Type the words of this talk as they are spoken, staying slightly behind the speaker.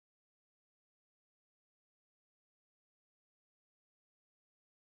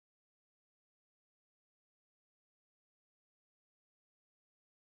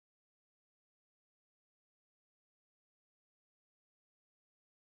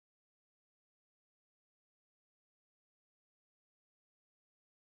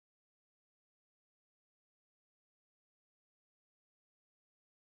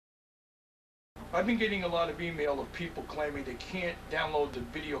I've been getting a lot of email of people claiming they can't download the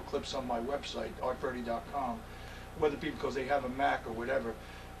video clips on my website, artverdi.com, whether it be because they have a Mac or whatever.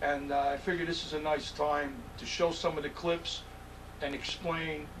 And I figured this is a nice time to show some of the clips and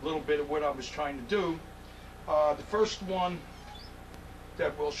explain a little bit of what I was trying to do. The first one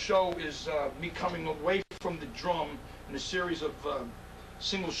that we'll show is me coming away from the drum in a series of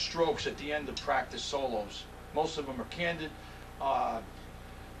single strokes at the end of practice solos. Most of them are candid.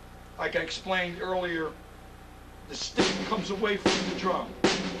 Like I explained earlier, the stick comes away from the drum.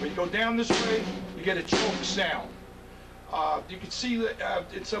 When you go down this way, you get a choke sound. You can see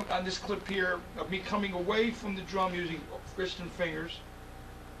that on this clip here of me coming away from the drum using wrist and fingers,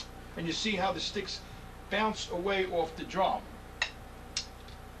 and you see how the sticks bounce away off the drum.